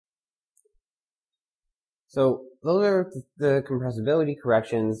So those are the compressibility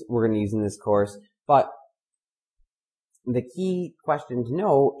corrections we're going to use in this course, but the key question to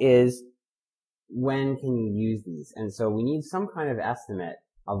know is when can you use these? And so we need some kind of estimate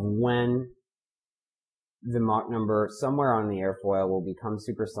of when the Mach number somewhere on the airfoil will become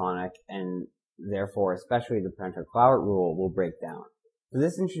supersonic, and therefore, especially the Prenter-Clauert rule will break down. So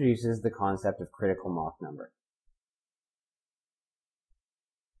this introduces the concept of critical Mach number.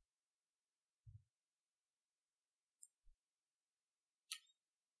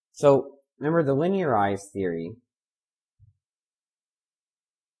 So remember, the linearized theory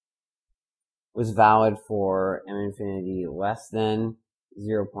was valid for m infinity less than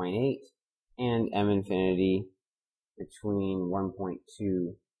 0.8 and m infinity between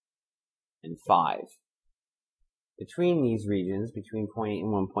 1.2 and 5. Between these regions, between 0.8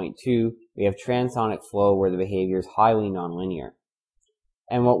 and 1.2, we have transonic flow where the behavior is highly nonlinear.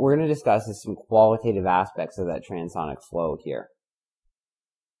 And what we're going to discuss is some qualitative aspects of that transonic flow here.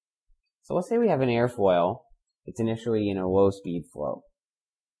 So let's say we have an airfoil that's initially in a low speed flow.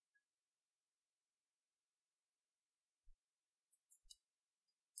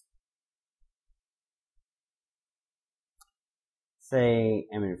 Say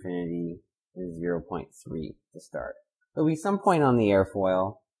m infinity is 0.3 to start. There'll be some point on the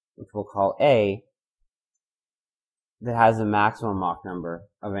airfoil, which we'll call A, that has a maximum Mach number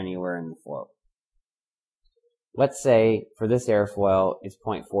of anywhere in the flow. Let's say for this airfoil it's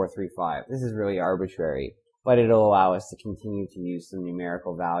 0.435. This is really arbitrary, but it'll allow us to continue to use some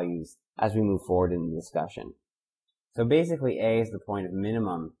numerical values as we move forward in the discussion. So basically A is the point of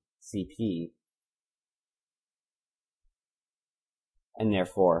minimum CP, and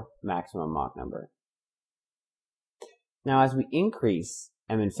therefore maximum Mach number. Now as we increase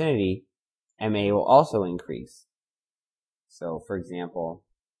m infinity, ma will also increase. So for example,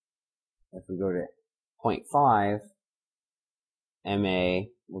 if we go to 0.5, ma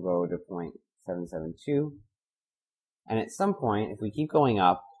will go to 0.772, and at some point, if we keep going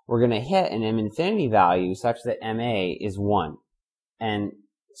up, we're going to hit an m infinity value such that ma is 1. And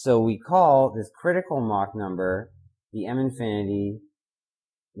so we call this critical Mach number the m infinity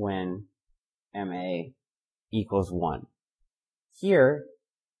when ma equals 1. Here,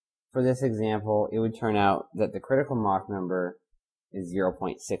 for this example, it would turn out that the critical Mach number is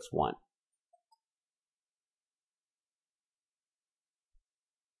 0.61.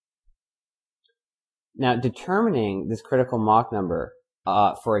 Now, determining this critical Mach number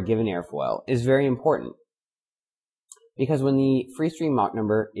for a given airfoil is very important, because when the free stream Mach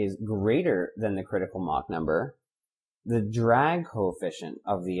number is greater than the critical Mach number, the drag coefficient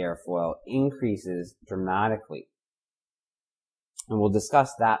of the airfoil increases dramatically. And we'll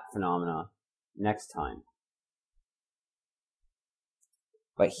discuss that phenomena next time.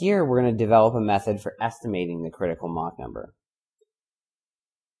 But here we're going to develop a method for estimating the critical Mach number.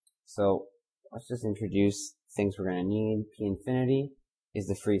 So let's just introduce things we're going to need. P infinity is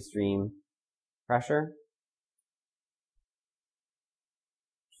the free stream pressure.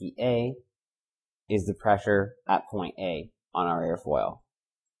 PA is the pressure at point A on our airfoil.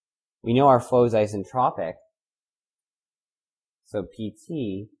 We know our flow is isentropic, so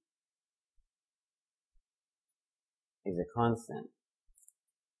PT is a constant.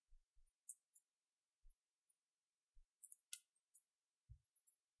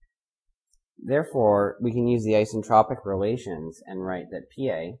 Therefore, we can use the isentropic relations and write that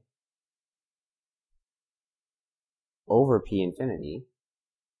PA over P infinity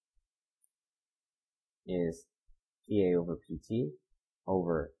is PA over PT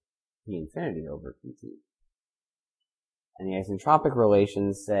over P infinity over PT. And the isentropic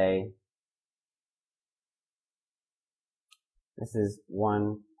relations say this is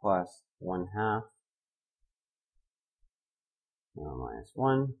 1 plus 1/2 minus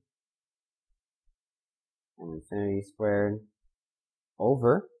 1 m infinity squared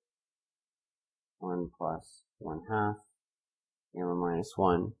over 1 plus 1/2 gamma minus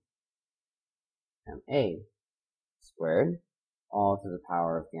 1 ma squared, all to the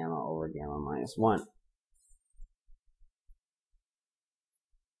power of gamma over gamma minus 1.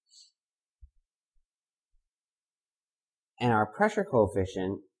 And our pressure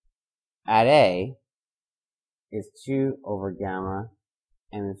coefficient at A is 2 over gamma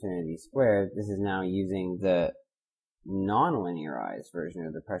m infinity squared. This is now using the non-linearized version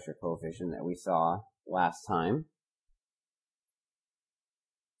of the pressure coefficient that we saw last time.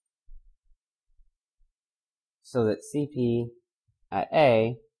 So that Cp at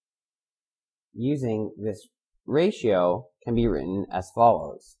A, using this ratio, can be written as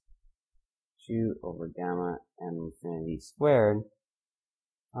follows. 2 over gamma m infinity squared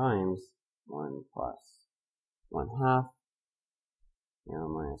times 1 plus 1/2 gamma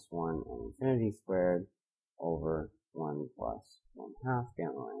minus 1 m infinity squared over 1 plus 1/2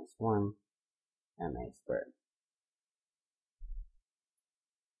 gamma minus 1 ma squared.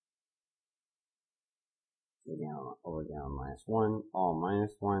 So gamma over gamma minus 1, all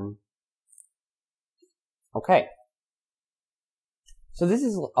minus 1. Okay. So this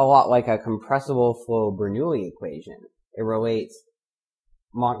is a lot like a compressible flow Bernoulli equation. It relates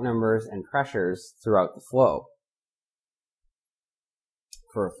Mach numbers and pressures throughout the flow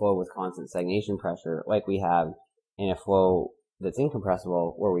for a flow with constant stagnation pressure, like we have in a flow that's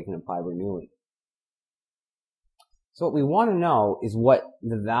incompressible where we can apply Bernoulli. So what we want to know is what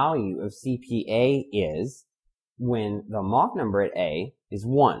the value of CPA is when the Mach number at A is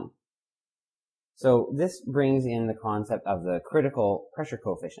 1. So this brings in the concept of the critical pressure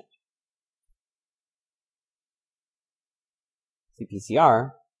coefficient.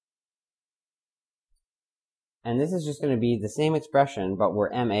 CPCR. And this is just going to be the same expression, but where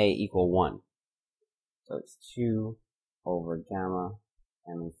MA equal 1. So it's 2 over gamma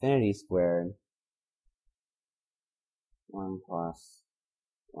m infinity squared 1 plus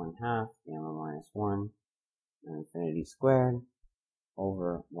 1/2 gamma minus 1 m infinity squared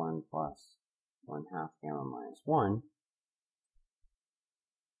over 1 plus 1/2 gamma minus 1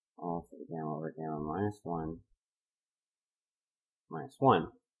 all to the gamma over gamma minus 1 minus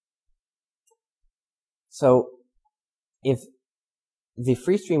 1. So if the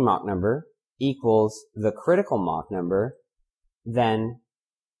free stream Mach number equals the critical Mach number, then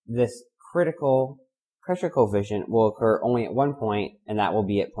this critical pressure coefficient will occur only at one point, and that will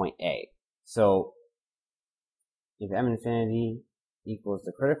be at point A. So if m infinity equals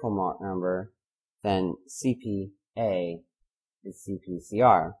the critical Mach number, then CPA is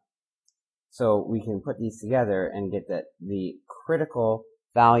CPCR. So we can put these together and get that the critical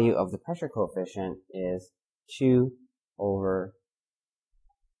value of the pressure coefficient is 2 over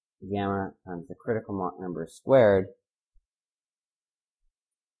gamma times the critical Mach number squared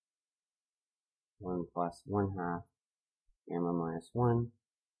 1 plus 1/2 gamma minus 1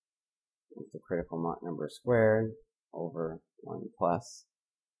 times the critical Mach number squared over 1 plus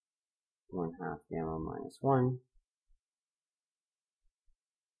 1/2 gamma minus 1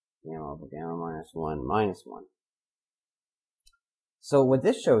 gamma over gamma minus 1 minus 1. So what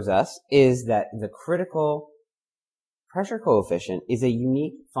this shows us is that the critical pressure coefficient is a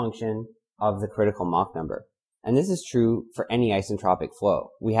unique function of the critical Mach number. And this is true for any isentropic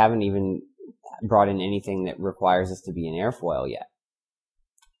flow. We haven't even brought in anything that requires this to be an airfoil yet.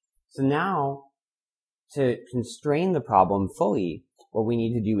 So now, to constrain the problem fully, what we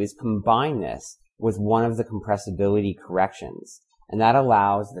need to do is combine this with one of the compressibility corrections. And that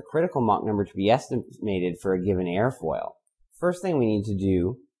allows the critical Mach number to be estimated for a given airfoil. First thing we need to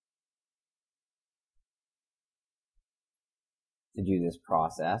do this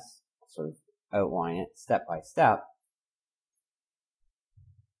process, sort of outline it step by step,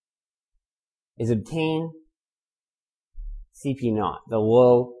 is obtain CP0, the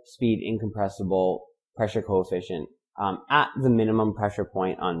low speed incompressible pressure coefficient at the minimum pressure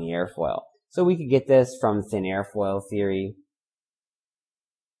point on the airfoil. So we could get this from thin airfoil theory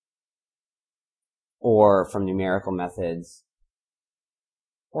or from numerical methods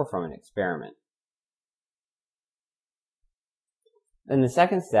or from an experiment. Then the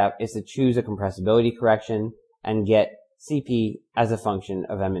second step is to choose a compressibility correction and get CP as a function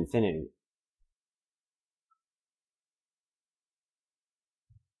of m infinity.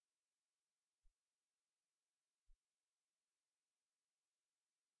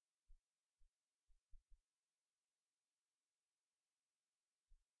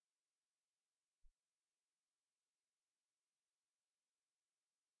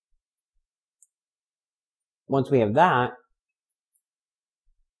 Once we have that,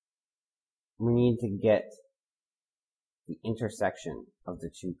 we need to get the intersection of the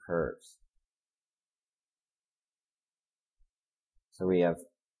two curves. So we have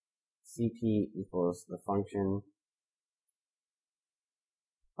CP equals the function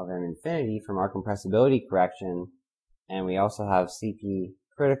of m infinity from our compressibility correction, and we also have CP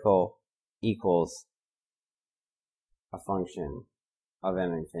critical equals a function of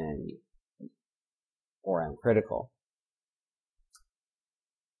m infinity, or m critical.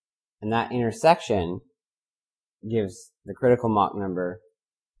 And that intersection gives the critical Mach number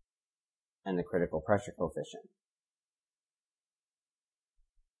and the critical pressure coefficient.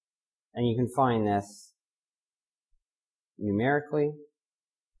 And you can find this numerically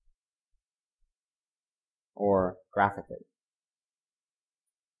or graphically.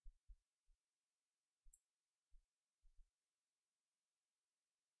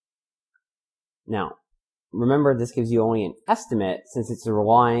 Now, remember, this gives you only an estimate since it's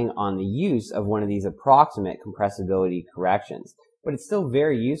relying on the use of one of these approximate compressibility corrections. But it's still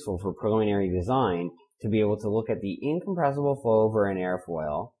very useful for preliminary design to be able to look at the incompressible flow over an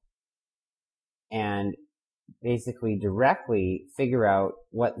airfoil and basically directly figure out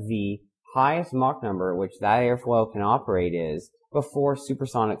what the highest Mach number which that airfoil can operate is before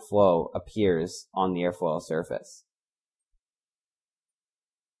supersonic flow appears on the airfoil surface.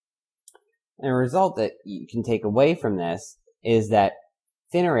 And a result that you can take away from this is that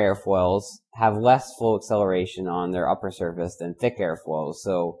thinner airfoils have less flow acceleration on their upper surface than thick airfoils,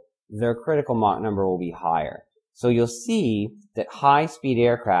 so their critical Mach number will be higher. So you'll see that high-speed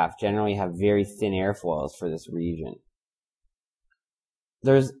aircraft generally have very thin airfoils for this region.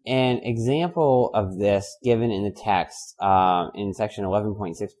 There's an example of this given in the text in section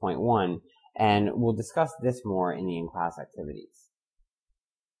 11.6.1, and we'll discuss this more in the in-class activities.